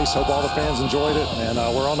to the race. Hope all the fans enjoyed it, and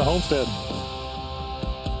we're on the homestead.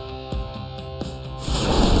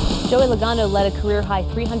 Joey Logano led a career-high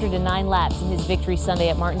 309 laps in his victory Sunday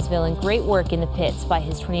at Martinsville, and great work in the pits by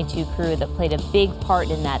his 22 crew that played a big part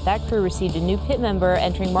in that. That crew received a new pit member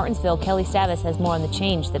entering Martinsville. Kelly Stavis has more on the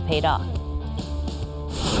change that paid off.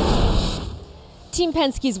 Team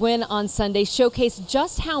Penske's win on Sunday showcased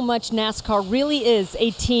just how much NASCAR really is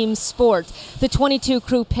a team sport. The 22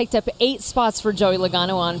 crew picked up 8 spots for Joey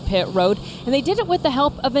Logano on pit road, and they did it with the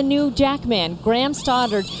help of a new jackman. Graham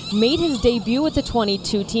Stoddard made his debut with the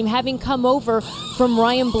 22 team, having come over from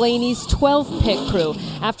Ryan Blaney's 12 pit crew.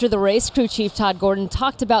 After the race, crew chief Todd Gordon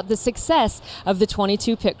talked about the success of the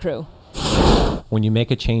 22 pit crew. When you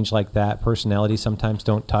make a change like that, personalities sometimes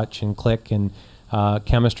don't touch and click, and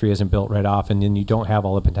chemistry isn't built right off, and then you don't have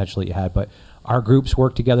all the potential that you had. But our groups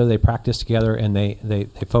work together, they practice together, and they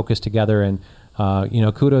focus together. And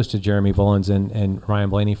kudos to Jeremy Bullins and Ryan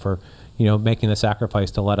Blaney for making the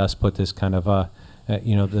sacrifice to let us put this kind of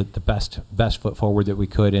the best foot forward that we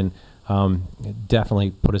could, and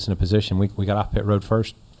definitely put us in a position. We got off pit road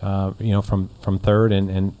first, from third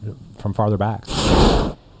and from farther back.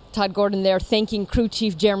 Todd Gordon there thanking crew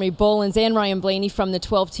chief Jeremy Bullins and Ryan Blaney from the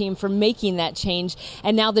 12 team for making that change.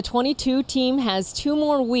 And now the 22 team has 2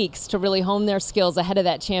 more weeks to really hone their skills ahead of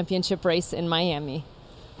that championship race in Miami.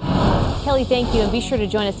 Kelly, thank you, and be sure to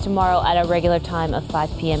join us tomorrow at a regular time of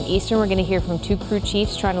 5 p.m. Eastern. We're going to hear from 2 crew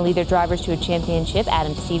chiefs trying to lead their drivers to a championship,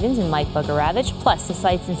 Adam Stevens and Mike Bugaravich, plus the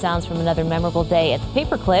sights and sounds from another memorable day at the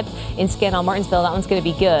Paperclip in Scandal Martinsville. That one's going to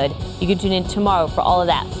be good. You can tune in tomorrow for all of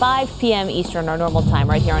that, 5 p.m. Eastern, our normal time,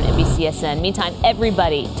 right here on NBCSN. Meantime,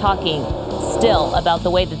 everybody talking still about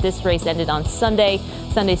the way that this race ended on Sunday.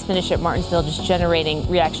 Sunday's finish at Martinsville just generating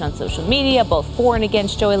reaction on social media, both for and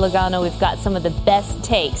against Joey Logano. We've got some of the best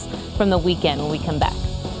takes from the weekend when we come back.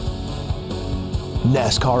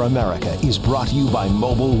 NASCAR America is brought to you by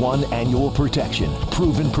Mobil 1 Annual Protection.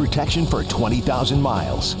 Proven protection for 20,000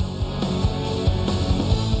 miles.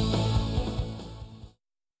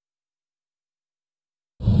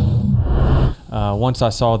 Once I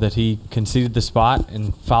saw that he conceded the spot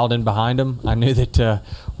and filed in behind him, I knew that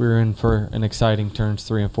we were in for an exciting turns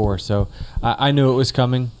 3 and 4. So I knew it was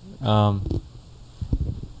coming.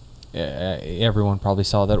 Everyone probably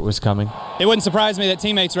saw that it was coming. It wouldn't surprise me that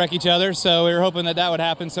teammates wreck each other, so we were hoping that would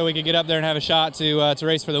happen so we could get up there and have a shot to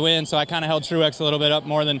race for the win. So I kind of held Truex a little bit up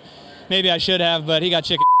more than maybe I should have, but he got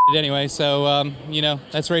chicken anyway. So,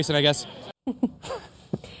 that's racing, I guess.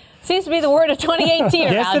 Seems to be the word of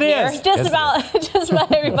 2018 around here. Is. Just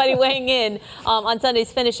about everybody weighing in on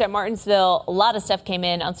Sunday's finish at Martinsville. A lot of stuff came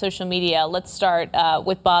in on social media. Let's start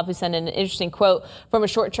with Bob, who sent in an interesting quote from a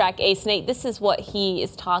short track ace. Nate, this is what he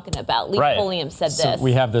is talking about. Lee Pulliam said this.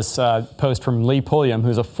 We have this post from Lee Pulliam,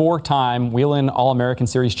 who's a 4-time Whelen All-American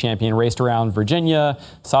Series champion, raced around Virginia,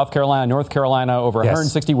 South Carolina, North Carolina, over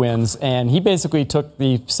 160 wins. And he basically took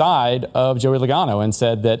the side of Joey Logano and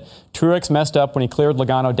said that Truex messed up when he cleared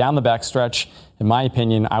Logano down the backstretch. In my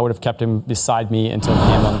opinion, I would have kept him beside me until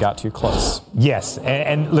Hamlin got too close. Yes,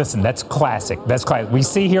 and listen, that's classic. That's classic. We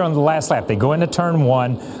see here on the last lap, they go into turn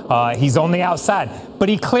 1. He's on the outside, but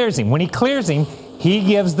he clears him. When he clears him, he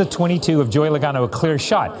gives the 22 of Joey Logano a clear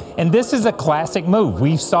shot. And this is a classic move.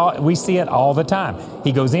 We see it all the time.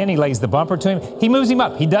 He goes in, he lays the bumper to him, he moves him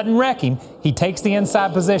up. He doesn't wreck him. He takes the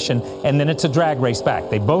inside position, and then it's a drag race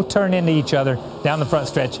back. They both turn into each other down the front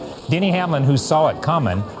stretch. Denny Hamlin, who saw it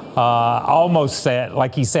coming, almost said,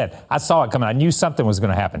 like he said, I saw it coming. I knew something was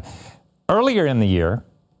going to happen. Earlier in the year,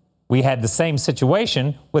 we had the same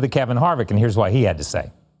situation with a Kevin Harvick, and here's what he had to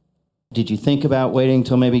say. Did you think about waiting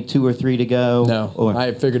until maybe 2 or 3 to go? No,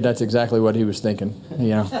 I figured that's exactly what he was thinking,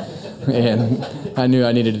 and I knew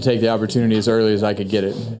I needed to take the opportunity as early as I could get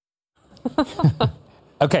it.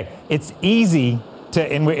 Okay, it's easy to,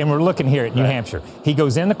 and we're looking here at New Hampshire. He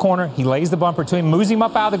goes in the corner, he lays the bumper to him, moves him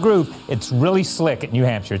up out of the groove. It's really slick at New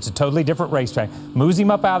Hampshire. It's a totally different racetrack. Moves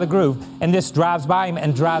him up out of the groove, and this drives by him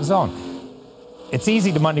and drives on. It's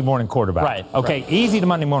easy to Monday morning quarterback. Right. Okay, easy to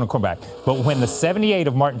Monday morning quarterback. But when the 78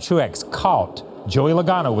 of Martin Truex caught Joey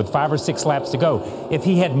Logano with 5 or 6 laps to go, if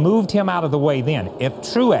he had moved him out of the way then, if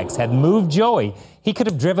Truex had moved Joey, he could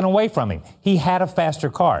have driven away from him. He had a faster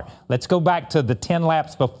car. Let's go back to the 10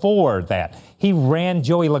 laps before that. He ran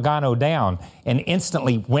Joey Logano down and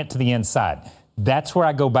instantly went to the inside. That's where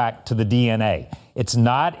I go back to the DNA. It's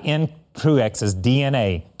not in Truex's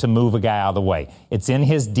DNA to move a guy out of the way. It's in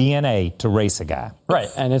his DNA to race a guy. Right,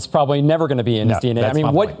 and it's probably never going to be in his DNA. I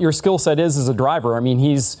mean, what your skill set is as a driver, I mean,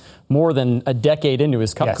 he's more than a decade into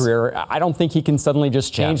his Cup career. I don't think he can suddenly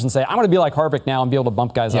just change and say, I'm going to be like Harvick now and be able to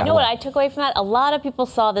bump guys out. You know what I took away from that? A lot of people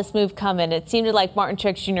saw this move coming. It seemed like Martin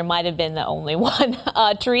Truex Jr. might have been the only one.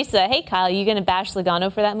 Teresa, hey, Kyle, you going to bash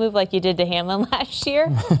Logano for that move like you did to Hamlin last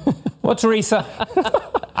year? Well, Teresa,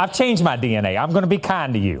 I've changed my DNA. I'm going to be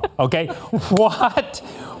kind to you, okay? What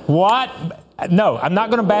No, I'm not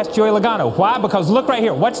going to bash Joey Logano. Why? Because look right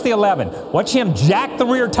here. Watch the 11. Watch him jack the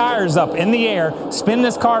rear tires up in the air, spin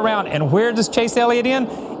this car around, and where does Chase Elliott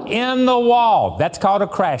in the wall? That's called a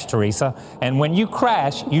crash, Teresa. And when you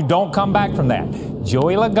crash, you don't come back from that.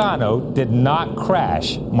 Joey Logano did not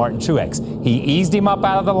crash Martin Truex. He eased him up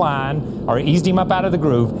out of the line, or eased him up out of the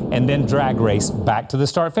groove, and then drag raced back to the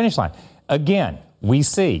start-finish line. Again, we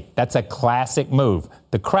see that's a classic move.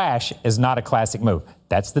 The crash is not a classic move.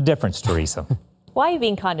 That's the difference, Teresa. Why are you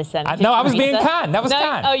being condescending? No, I was being kind. That was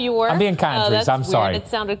kind. Oh, you were? I'm being kind, Teresa. That's I'm sorry. Weird. It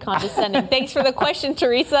sounded condescending. Thanks for the question,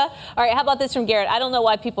 Teresa. All right, how about this from Garrett? I don't know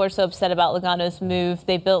why people are so upset about Logano's move.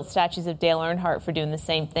 They built statues of Dale Earnhardt for doing the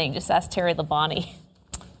same thing. Just ask Terry Labonte.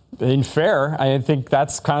 Being fair, I think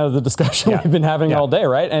that's kind of the discussion we've been having all day,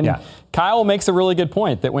 right? And Kyle makes a really good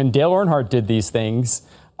point that when Dale Earnhardt did these things,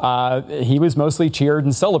 he was mostly cheered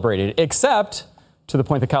and celebrated, except to the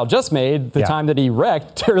point that Kyle just made, the time that he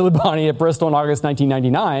wrecked Terry Labonte at Bristol in August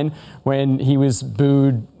 1999 when he was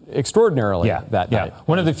booed extraordinarily that night.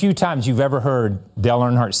 One of the few times you've ever heard Dale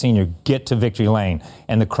Earnhardt Sr. get to victory lane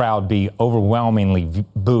and the crowd be overwhelmingly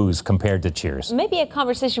boos compared to cheers. Maybe a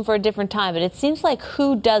conversation for a different time, but it seems like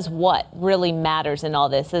who does what really matters in all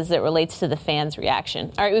this as it relates to the fans'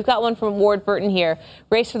 reaction. All right, we've got one from Ward Burton here.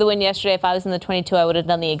 Race for the win yesterday. If I was in the 22, I would have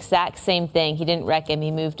done the exact same thing. He didn't wreck him.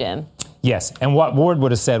 He moved him. Yes, and what Ward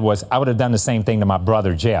would have said was, I would have done the same thing to my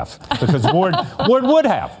brother Jeff, because Ward would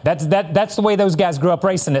have. That's the way those guys grew up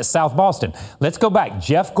racing at South Boston. Let's go back.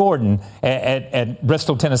 Jeff Gordon at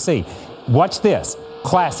Bristol, Tennessee. Watch this.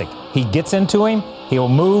 Classic. He gets into him. He'll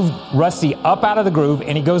move Rusty up out of the groove,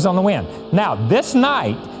 and he goes on the win. Now, this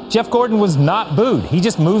night, Jeff Gordon was not booed. He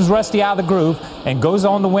just moves Rusty out of the groove and goes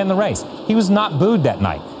on to win the race. He was not booed that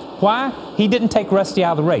night. Why? He didn't take Rusty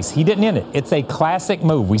out of the race. He didn't end it. It's a classic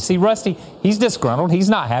move. We see Rusty, he's disgruntled. He's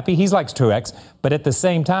not happy. He likes Truex. But at the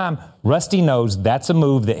same time, Rusty knows that's a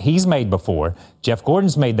move that he's made before. Jeff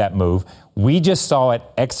Gordon's made that move. We just saw it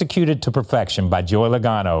executed to perfection by Joey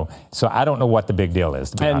Logano. So I don't know what the big deal is,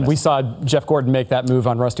 to be honest. We saw Jeff Gordon make that move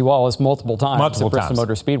on Rusty Wallace multiple times at Bristol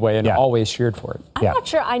Motor Speedway and always cheered for it. I'm not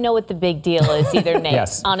sure I know what the big deal is either, Nate,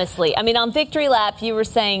 honestly. I mean, on Victory Lap, you were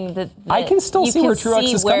saying that I can still see where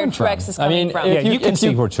Truex is coming from. You can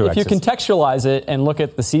see where Truex is. If you contextualize it and look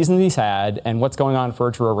at the season he's had and what's going on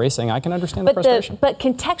for Truex Racing, I can understand the frustration. But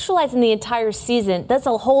contextualizing the entire season, that's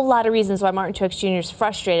a whole lot of reasons why Martin Truex Jr. is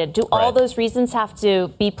frustrated. Do all those reasons have to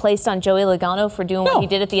be placed on Joey Logano for doing what he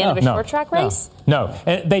did at the end of a short track race? No,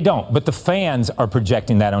 they don't. But the fans are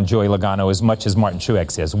projecting that on Joey Logano as much as Martin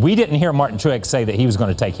Truex is. We didn't hear Martin Truex say that he was going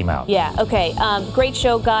to take him out. Yeah, okay. Great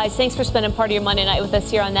show, guys. Thanks for spending part of your Monday night with us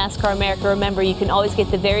here on NASCAR America. Remember, you can always get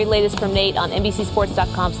the very latest from Nate on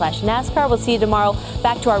NBCSports.com/NASCAR. We'll see you tomorrow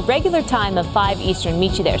back to our regular time of 5 Eastern.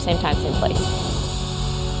 Meet you there, same time, same place.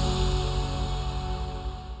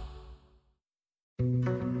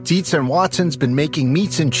 Dietz & Watson's been making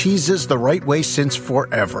meats and cheeses the right way since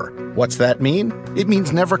forever. What's that mean? It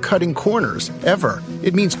means never cutting corners, ever.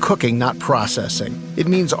 It means cooking, not processing. It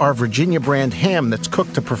means our Virginia brand ham that's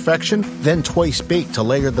cooked to perfection, then twice baked to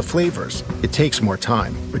layer the flavors. It takes more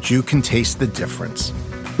time, but you can taste the difference.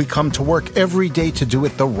 We come to work every day to do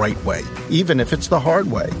it the right way, even if it's the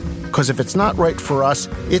hard way. Because if it's not right for us,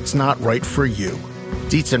 it's not right for you.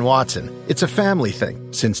 Dietz & Watson, it's a family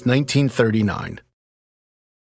thing since 1939.